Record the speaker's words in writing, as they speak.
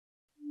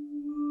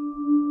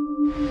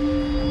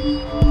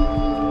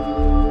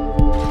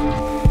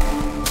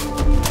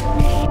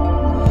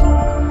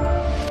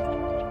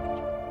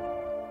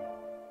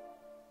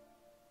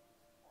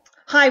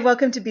Hi,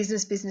 welcome to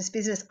Business, Business,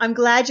 Business. I'm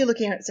glad you're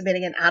looking at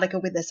submitting an article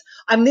with us.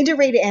 I'm Linda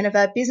Rita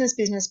Enever, Business,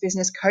 Business,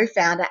 Business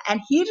co-founder,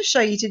 and here to show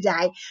you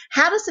today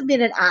how to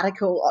submit an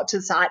article to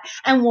the site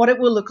and what it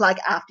will look like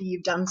after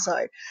you've done so.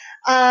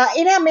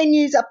 In our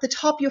menus up the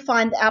top, you'll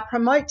find our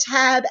Promote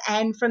tab,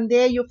 and from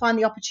there you'll find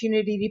the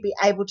opportunity to be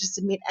able to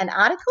submit an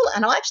article,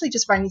 and I'll actually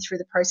just run you through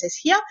the process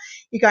here.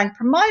 You're going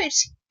Promote,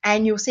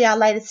 and you'll see our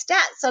latest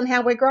stats on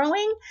how we're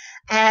growing,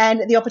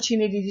 and the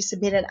opportunity to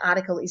submit an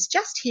article is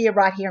just here,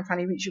 right here in front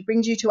of you, which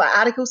brings you to our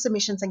article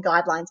submissions and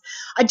guidelines.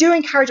 I do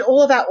encourage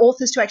all of our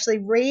authors to actually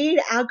read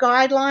our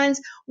guidelines,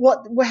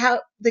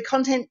 how the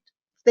content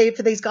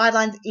for these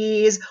guidelines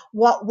is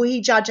what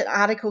we judge an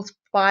article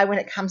by when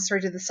it comes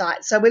through to the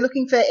site. So we're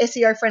looking for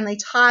SEO friendly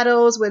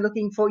titles, we're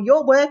looking for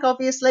your work,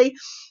 obviously,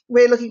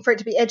 we're looking for it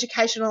to be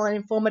educational and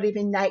informative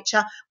in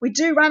nature. We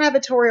do run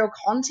advertorial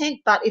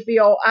content, but if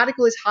your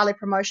article is highly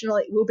promotional,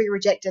 it will be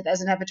rejected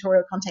as an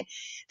advertorial content.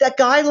 The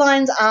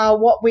guidelines are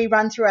what we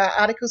run through our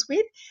articles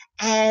with,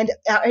 and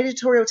our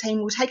editorial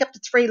team will take up to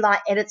 3 light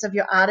edits of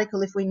your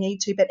article if we need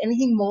to, but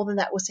anything more than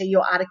that will see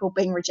your article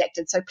being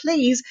rejected. So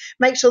please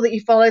make sure that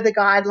you follow the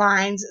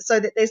guidelines so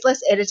that there's less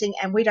editing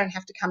and we don't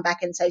have to come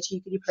back and say to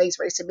you, could you please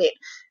resubmit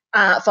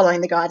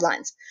following the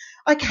guidelines.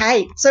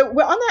 Okay, so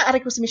we're on the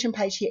article submission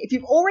page here. If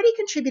you've already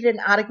contributed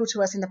an article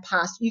to us in the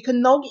past, you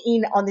can log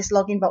in on this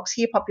login box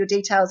here, pop your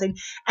details in,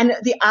 and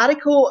the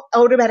article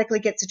automatically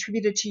gets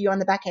attributed to you on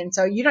the back end.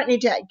 So you don't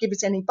need to give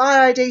us any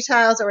bio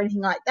details or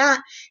anything like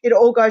that. It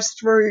all goes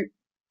through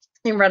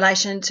in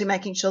relation to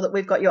making sure that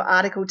we've got your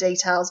article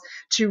details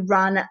to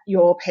run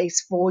your piece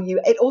for you.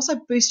 It also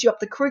boosts you up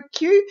the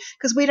queue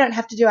because we don't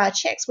have to do our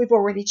checks. We've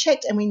already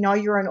checked and we know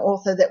you're an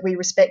author that we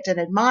respect and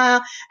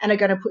admire and are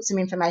going to put some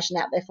information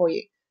out there for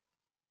you.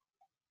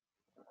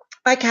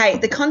 Okay,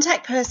 the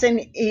contact person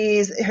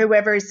is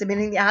whoever is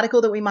submitting the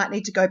article that we might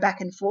need to go back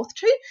and forth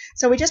to.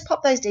 So we just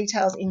pop those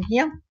details in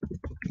here.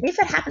 If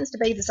it happens to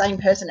be the same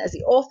person as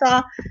the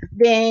author,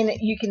 then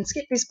you can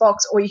skip this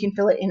box or you can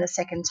fill it in a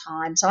second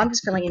time. So I'm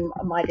just filling in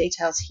my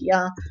details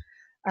here,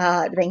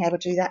 being able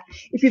to do that.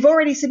 If you've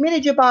already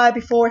submitted your bio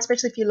before,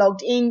 especially if you're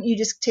logged in, you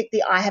just tick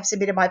the I have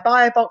submitted my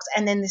bio box,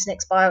 and then this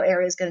next bio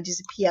area is going to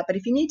disappear. But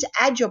if you need to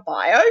add your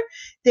bio,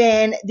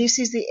 then this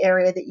is the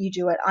area that you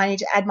do it. I need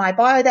to add my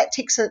bio. That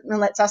ticks it and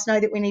lets us know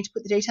that we need to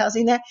put the details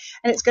in there,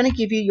 and it's going to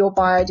give you your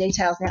bio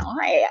details. Now,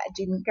 I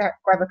didn't grab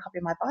a copy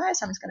of my bio,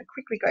 so I'm just going to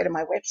quickly go to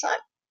my website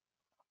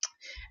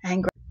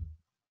and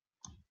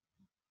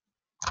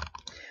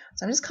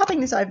so I'm just copying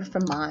this over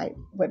from my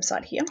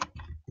website here.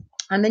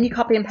 And then you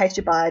copy and paste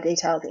your bio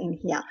details in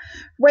here.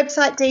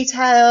 Website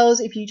details,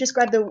 if you just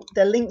grab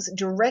the links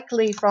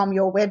directly from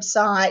your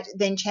website,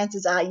 then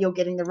chances are you're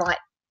getting the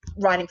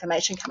right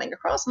information coming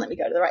across. And let me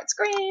go to the right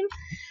screen.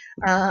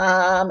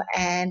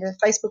 And the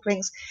Facebook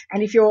links.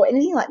 And if you're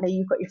anything like me,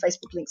 you've got your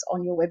Facebook links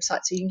on your website,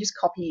 so you can just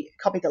copy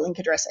the link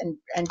address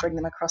and bring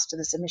them across to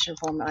the submission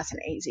form nice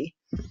and easy.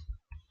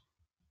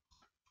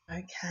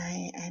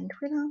 Okay, and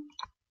Twitter.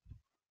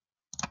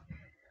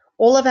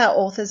 All of our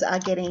authors are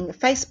getting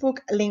Facebook,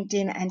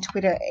 LinkedIn, and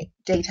Twitter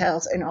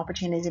details and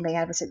opportunities in being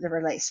able to set the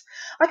release.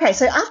 Okay,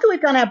 so after we've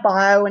done our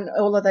bio and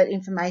all of that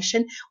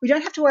information, we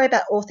don't have to worry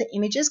about author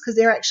images because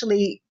they're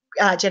actually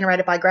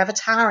generated by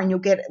Gravatar, and you'll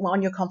get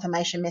on your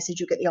confirmation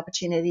message, you'll get the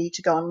opportunity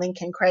to go and link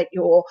and create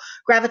your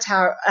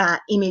Gravatar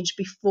image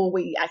before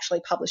we actually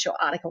publish your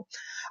article.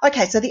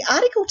 Okay, so the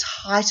article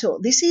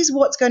title, this is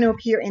what's going to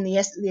appear in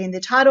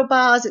the title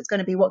bars. It's going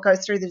to be what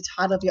goes through the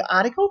title of your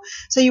article.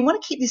 So you want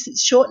to keep this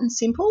short and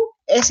simple.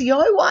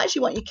 SEO wise,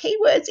 you want your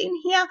keywords in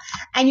here,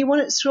 and you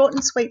want it short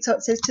and sweet, so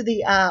it says to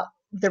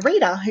the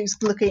reader who's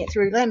looking at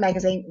through Land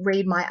Magazine,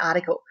 read my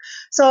article.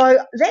 So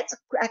let's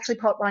actually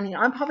pop one in.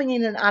 I'm popping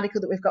in an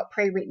article that we've got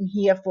pre-written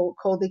here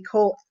called the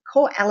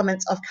core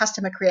elements of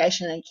customer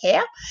creation and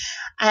care.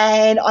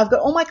 And I've got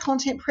all my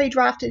content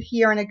pre-drafted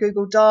here in a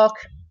Google Doc,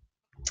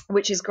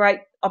 which is great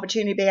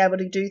opportunity to be able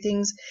to do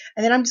things.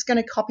 And then I'm just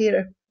going to copy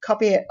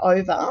it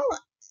over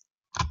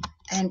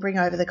and bring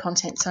over the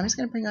content. So I'm just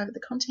going to bring over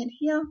the content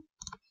here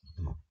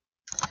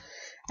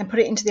and put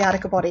it into the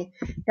article body.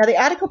 Now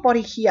the article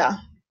body here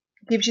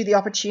gives you the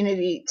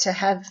opportunity to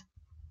have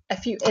a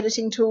few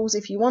editing tools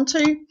if you want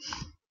to.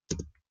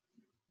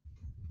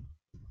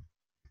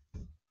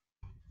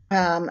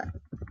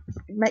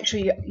 Make sure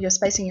you're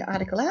spacing your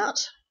article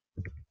out.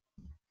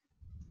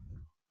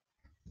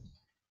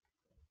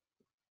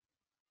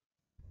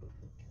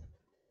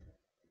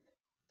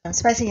 I'm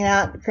spacing it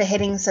out for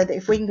headings so that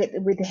if we can get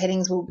with the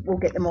headings, we'll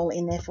get them all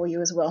in there for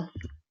you as well.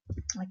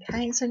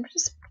 Okay, so I'm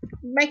just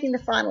making the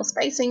final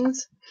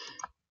spacings.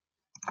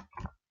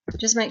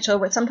 Just make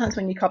sure, sometimes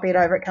when you copy it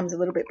over, it comes a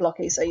little bit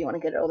blocky, so you want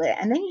to get it all there.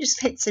 And then you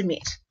just hit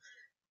submit.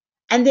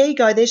 And there you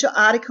go. There's your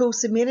article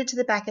submitted to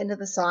the back end of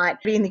the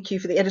site, be in the queue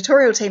for the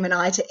editorial team and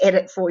I to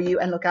edit for you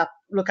and look up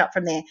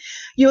from there.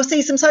 You'll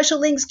see some social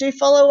links. Do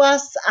follow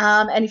us.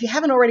 And if you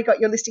haven't already got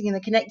your listing in the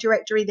Connect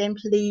directory, then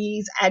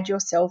please add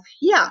yourself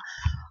here.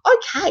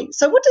 Okay,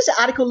 so what does the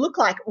article look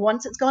like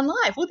once it's gone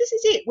live? Well, this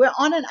is it. We're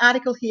on an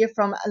article here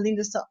from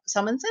Linda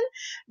Simonson.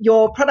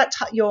 Your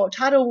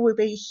title will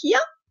be here.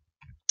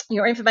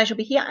 Your information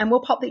will be here, and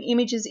we'll pop the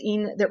images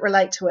in that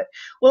relate to it.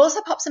 We'll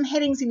also pop some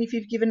headings in if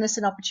you've given us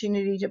an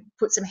opportunity to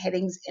put some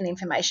headings and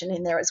information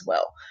in there as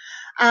well.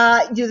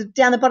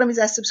 Down the bottom is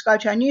our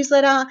subscribe to our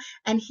newsletter,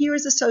 and here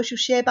is the social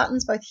share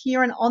buttons, both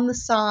here and on the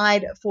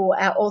side, for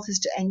our authors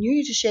and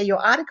you to share your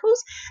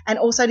articles, and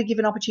also to give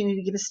an opportunity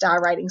to give a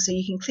star rating. So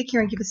you can click here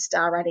and give a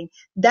star rating.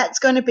 That's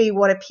going to be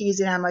what appears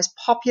in our most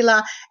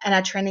popular and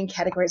our trending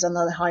categories on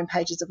the home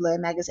pages of Learn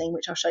Magazine,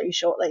 which I'll show you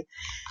shortly.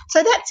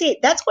 So that's it.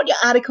 That's what your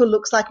article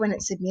looks like when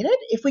it's submitted.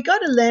 If we go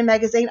to Learn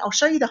Magazine, I'll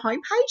show you the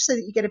homepage so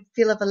that you get a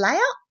feel of the layout.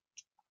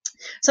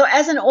 So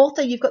as an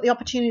author, you've got the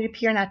opportunity to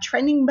appear in our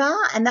trending bar,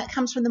 and that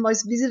comes from the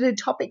most visited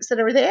topics that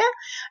are there,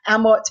 our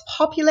most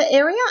popular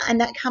area,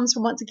 and that comes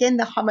from, once again,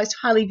 the most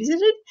highly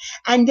visited,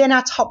 and then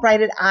our top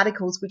rated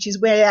articles, which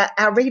is where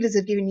our readers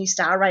have given you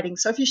star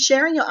ratings. So if you're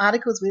sharing your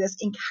articles with us,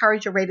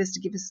 encourage your readers to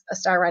give us a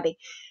star rating.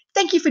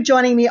 Thank you for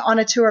joining me on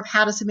a tour of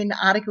how to submit an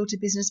article to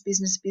Business,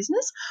 Business,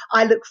 Business.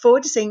 I look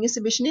forward to seeing your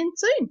submission in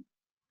soon.